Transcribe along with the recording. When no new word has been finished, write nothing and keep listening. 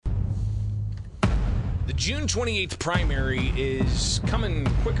The June 28th primary is coming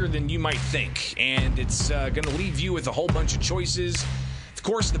quicker than you might think, and it's going to leave you with a whole bunch of choices. Of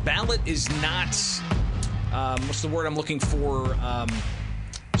course, the ballot is not, what's the word I'm looking for,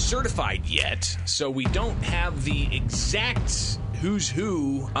 certified yet, so we don't have the exact who's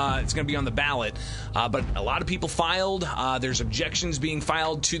who it's going to be on the ballot, but a lot of people filed. There's objections being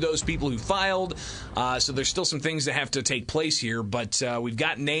filed to those people who filed, so there's still some things that have to take place here, but we've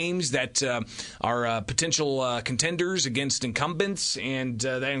got names that are potential contenders against incumbents, and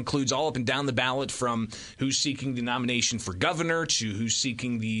that includes all up and down the ballot, from who's seeking the nomination for governor to who's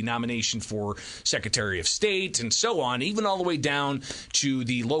seeking the nomination for Secretary of State, and so on, even all the way down to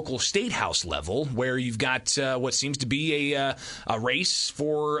the local state house level, where you've got what seems to be a race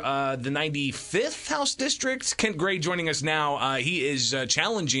for the 95th House District. Kent Gray joining us now. He is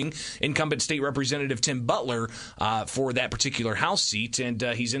challenging incumbent State Representative Tim Butler for that particular House seat, and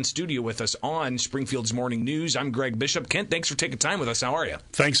he's in studio with us on Springfield's Morning News. I'm Greg Bishop. Kent, thanks for taking time with us. How are you?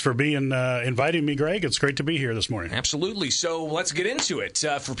 Thanks for being inviting me, Greg. It's great to be here this morning. Absolutely. So let's get into it.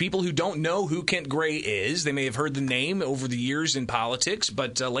 For people who don't know who Kent Gray is, they may have heard the name over the years in politics,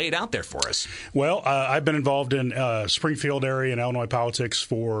 but lay it out there for us. Well, I've been involved in Springfield area and Illinois politics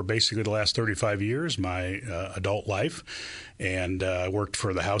for basically the last 35 years, my adult life. And worked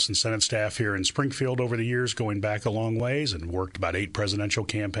for the House and Senate staff here in Springfield over the years, going back a long ways, and worked about 8 presidential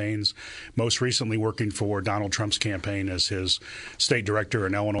campaigns. Most recently working for Donald Trump's campaign as his state director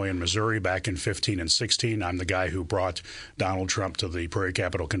in Illinois and Missouri back in 15 and 16. I'm the guy who brought Donald Trump to the Prairie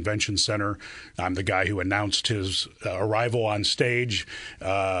Capital Convention Center. I'm the guy who announced his arrival on stage,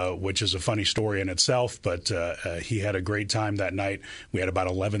 which is a funny story in itself, but he had a great time that night. We had about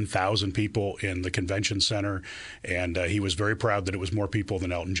 11,000 people in the convention center, and he was very proud that it was more people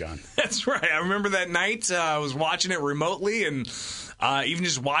than Elton John. That's right. I remember that night. I was watching it remotely, and even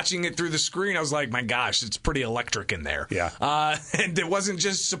just watching it through the screen, I was like, my gosh, it's pretty electric in there. Yeah. And it wasn't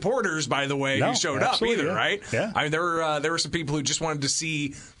just supporters, by the way, who showed up either, yeah. right? Yeah. I mean, there were some people who just wanted to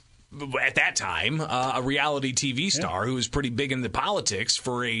see, at that time, a reality TV star who was pretty big in the politics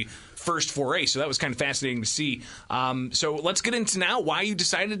for a first foray. So that was kind of fascinating to see. So let's get into now why you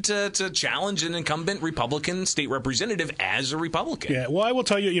decided to challenge an incumbent Republican state representative as a Republican. Yeah, well, I will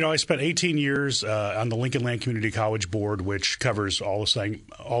tell you, I spent 18 years on the Lincoln Land Community College Board, which covers all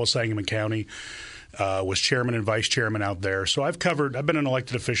of Sangamon County. Was chairman and vice chairman out there. So I've been an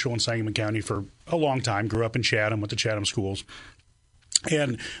elected official in Sangamon County for a long time. Grew up in Chatham, went to Chatham schools.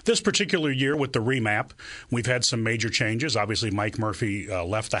 And this particular year with the remap, we've had some major changes. Obviously, Mike Murphy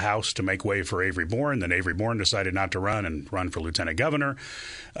left the House to make way for Avery Bourne. Then Avery Bourne decided not to run and run for lieutenant governor.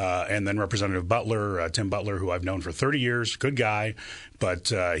 And then Representative Butler, Tim Butler, who I've known for 30 years, good guy,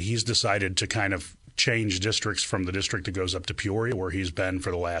 but he's decided to kind of change districts from the district that goes up to Peoria, where he's been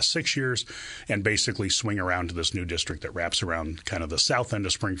for the last 6 years, and basically swing around to this new district that wraps around kind of the south end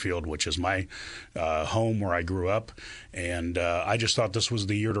of Springfield, which is my home where I grew up. And I just thought this was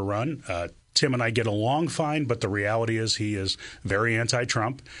the year to run. Tim and I get along fine, but the reality is he is very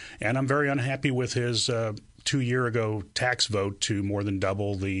anti-Trump, and I'm very unhappy with his 2-year ago tax vote to more than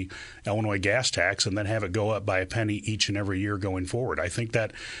double the Illinois gas tax and then have it go up by a penny each and every year going forward. I think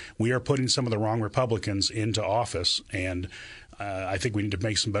that we are putting some of the wrong Republicans into office, and I think we need to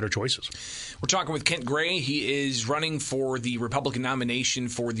make some better choices. We're talking with Kent Gray. He is running for the Republican nomination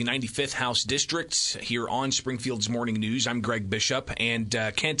for the 95th House District here on Springfield's Morning News. I'm Greg Bishop. And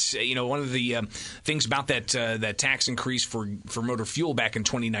Kent, one of the things about that tax increase for motor fuel back in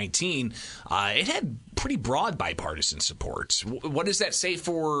 2019, it had pretty broad bipartisan support. What does that say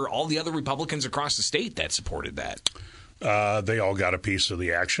for all the other Republicans across the state that supported that? They all got a piece of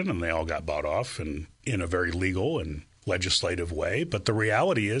the action, and they all got bought off, and in a very legal and legislative way. But the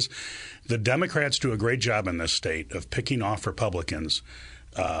reality is the Democrats do a great job in this state of picking off Republicans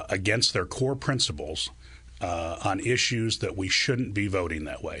against their core principles on issues that we shouldn't be voting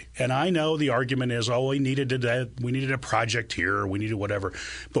that way. And I know the argument is, we needed a project here, we needed whatever.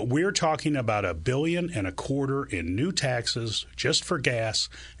 But we're talking about $1.25 billion in new taxes just for gas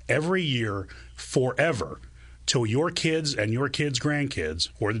every year forever, till your kids and your kids' grandkids,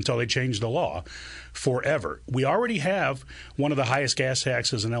 or until they change the law, forever. We already have one of the highest gas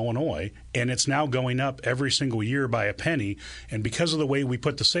taxes in Illinois, and it's now going up every single year by a penny. And because of the way we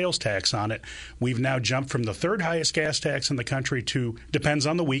put the sales tax on it, we've now jumped from the 3rd highest gas tax in the country to, depends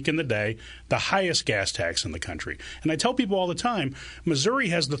on the week and the day, the highest gas tax in the country. And I tell people all the time, Missouri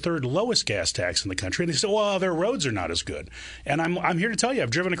has the 3rd lowest gas tax in the country. And they say, well, their roads are not as good. And I'm here to tell you, I've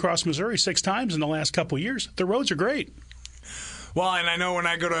driven across Missouri 6 times in the last couple of years. The roads are great. Well, and I know when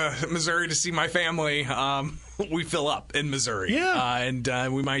I go to Missouri to see my family, we fill up in Missouri. Yeah.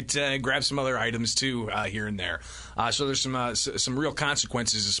 And we might grab some other items, too, here and there. So there's some real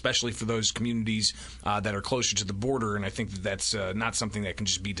consequences, especially for those communities that are closer to the border, and I think that's not something that can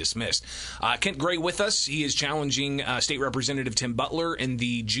just be dismissed. Kent Gray with us. He is challenging State Representative Tim Butler in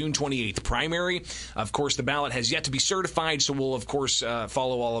the June 28th primary. Of course, the ballot has yet to be certified, so we'll, of course,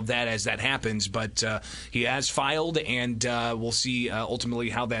 follow all of that as that happens. But he has filed, and we'll see ultimately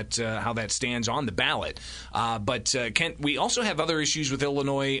how that stands on the ballot. But Kent, we also have other issues with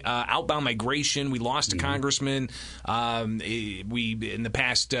Illinois. Outbound migration. We lost a congressman. We, in the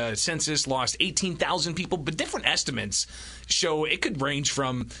past census, lost 18,000 people, but different estimates show it could range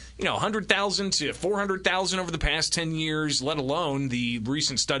from 100,000 to 400,000 over the past 10 years, let alone the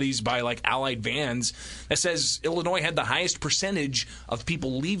recent studies by like Allied Vans that says Illinois had the highest percentage of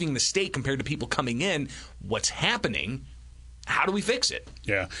people leaving the state compared to people coming in. What's happening? How do we fix it?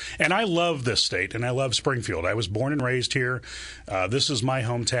 Yeah, and I love this state, and I love Springfield. I was born and raised here. This is my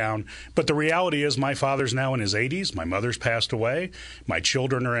hometown. But the reality is my father's now in his 80s. My mother's passed away. My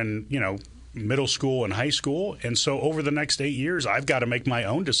children are in, middle school and high school. And so over the next 8 years, I've got to make my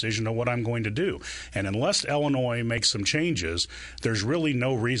own decision of what I'm going to do. And unless Illinois makes some changes, there's really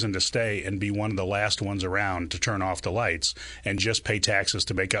no reason to stay and be one of the last ones around to turn off the lights and just pay taxes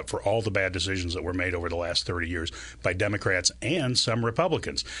to make up for all the bad decisions that were made over the last 30 years by Democrats and some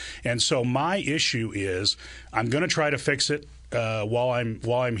Republicans. And so my issue is I'm going to try to fix it while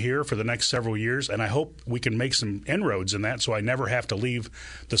I'm here for the next several years, and I hope we can make some inroads in that so I never have to leave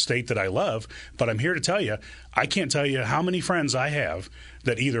the state that I love. But I'm here to tell you, I can't tell you how many friends I have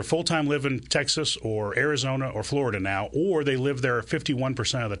that either full-time live in Texas or Arizona or Florida now, or they live there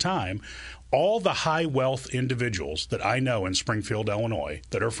 51% of the time. All the high-wealth individuals that I know in Springfield, Illinois,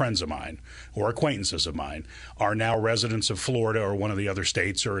 that are friends of mine or acquaintances of mine are now residents of Florida or one of the other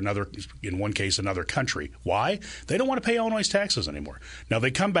states or another, in one case, another country. Why? They don't want to pay Illinois taxes anymore. Now, they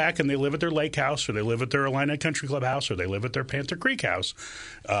come back and they live at their lake house or they live at their Illini Country Club house or they live at their Panther Creek house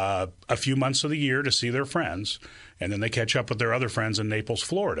a few months of the year to see their friends. And then they catch up with their other friends in Naples,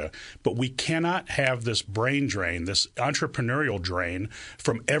 Florida. But we cannot have this brain drain, this entrepreneurial drain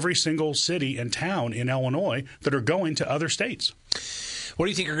from every single city and town in Illinois that are going to other states. What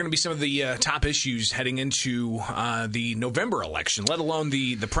do you think are going to be some of the top issues heading into the November election, let alone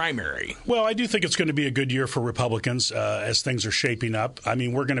the primary? Well, I do think it's going to be a good year for Republicans as things are shaping up. I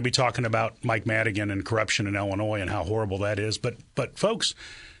mean, we're going to be talking about Mike Madigan and corruption in Illinois and how horrible that is. But folks,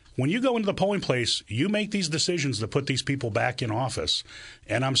 when you go into the polling place, you make these decisions to put these people back in office.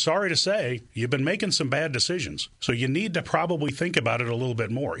 And I'm sorry to say, you've been making some bad decisions. So you need to probably think about it a little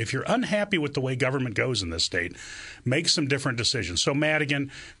bit more. If you're unhappy with the way government goes in this state, make some different decisions. So Madigan,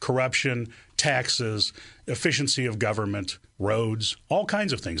 corruption, taxes, efficiency of government, roads, all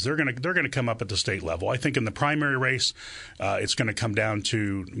kinds of things. They're going to come up at the state level. I think in the primary race, it's going to come down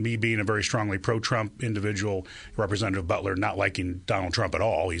to me being a very strongly pro-Trump individual, Representative Butler not liking Donald Trump at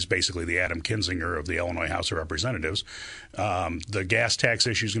all. He's basically the Adam Kinzinger of the Illinois House of Representatives. The gas tax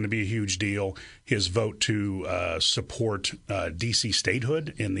issue is going to be a huge deal. His vote to support D.C.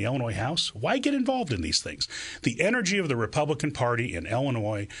 statehood in the Illinois House. Why get involved in these things? The energy of the Republican Party in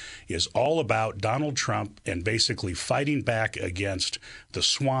Illinois is all about Donald Trump and basically fighting back against the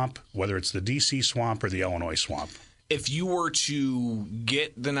swamp, whether it's the D.C. swamp or the Illinois swamp. If you were to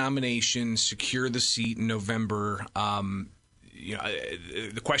get the nomination, secure the seat in November,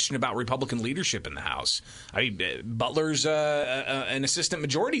 the question about Republican leadership in the House. I mean, Butler's an assistant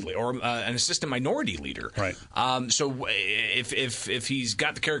majority or an assistant minority leader. Right. So if he's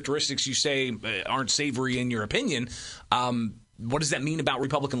got the characteristics you say aren't savory in your opinion, what does that mean about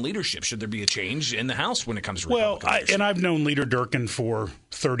Republican leadership? Should there be a change in the House when it comes to Republican leadership? And I've known Leader Durkin for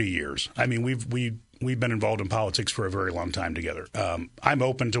 30 years. I mean, we've been involved in politics for a very long time together. I'm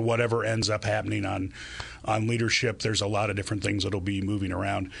open to whatever ends up happening on leadership. There's a lot of different things that'll be moving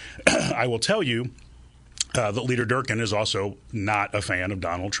around. I will tell you that Leader Durkin is also not a fan of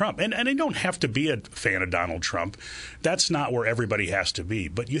Donald Trump. And they don't have to be a fan of Donald Trump. That's not where everybody has to be.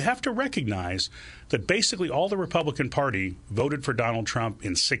 But you have to recognize that basically all the Republican Party voted for Donald Trump in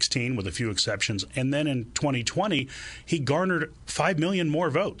 2016 with a few exceptions. And then in 2020, he garnered 5 million more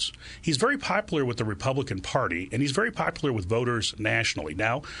votes. He's very popular with the Republican Party, and he's very popular with voters nationally.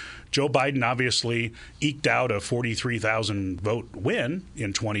 Now, Joe Biden obviously eked out a 43,000 vote win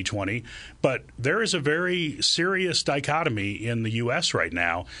in 2020, but there is a very serious dichotomy in the U.S. right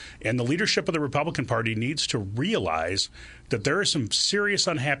now, and the leadership of the Republican Party needs to realize that there is some serious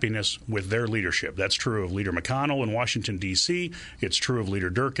unhappiness with their leadership. That's true of Leader McConnell in Washington, D.C. It's true of Leader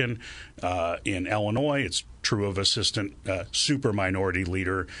Durkin in Illinois. It's true of Assistant Super Minority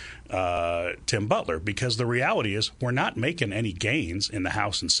Leader Tim Butler, because the reality is we're not making any gains in the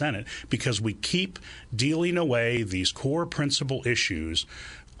House and Senate because we keep dealing away these core principle issues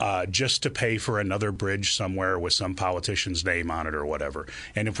just to pay for another bridge somewhere with some politician's name on it or whatever.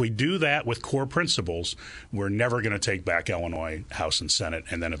 And if we do that with core principles, we're never going to take back Illinois House and Senate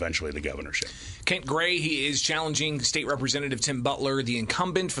and then eventually the governorship. Kent Gray, he is challenging State Representative Tim Butler, the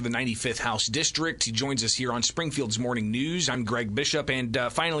incumbent for the 95th House District. He joins us here on Springfield's Morning News. I'm Greg Bishop. And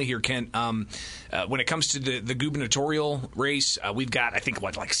finally here, Kent, when it comes to the gubernatorial race, we've got, I think,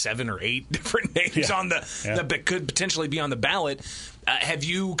 like 7 or 8 different names on that could potentially be on the ballot. Have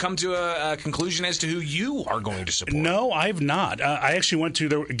you come to a conclusion as to who you are going to support? No, I've not. I actually went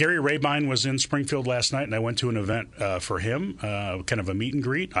to Gary Rabine was in Springfield last night, and I went to an event for him, kind of a meet and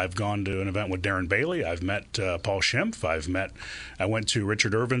greet. I've gone to an event with Darren Bailey. I've met Paul Schimpf. I went to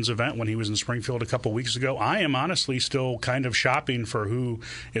Richard Irvin's event when he was in Springfield a couple weeks ago. I am honestly still kind of shopping for who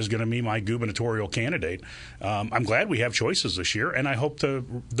is going to be my gubernatorial candidate. I'm glad we have choices this year, and I hope the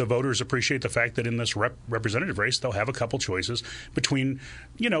voters appreciate the fact that in this representative race they'll have a couple choices between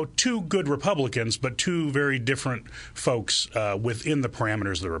two good Republicans, but two very different folks within the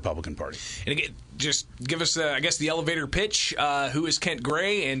parameters of the Republican Party. And again, just give us, I guess, the elevator pitch. Who is Kent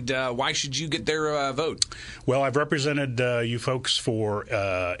Gray, and why should you get their vote? Well, I've represented you folks for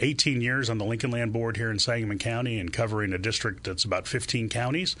 18 years on the Lincoln Land Board here in Sangamon County and covering a district that's about 15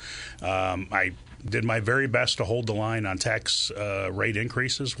 counties. I did my very best to hold the line on tax rate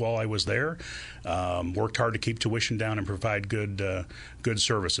increases while I was there. Worked hard to keep tuition down and provide good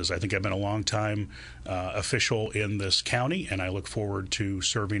services. I think I've been a long time official in this county, and I look forward to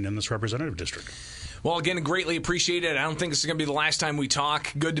serving in this representative district. Well, again, greatly appreciate it. I don't think this is going to be the last time we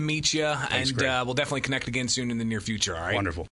talk. Good to meet you, and we'll definitely connect again soon in the near future, all right? Wonderful.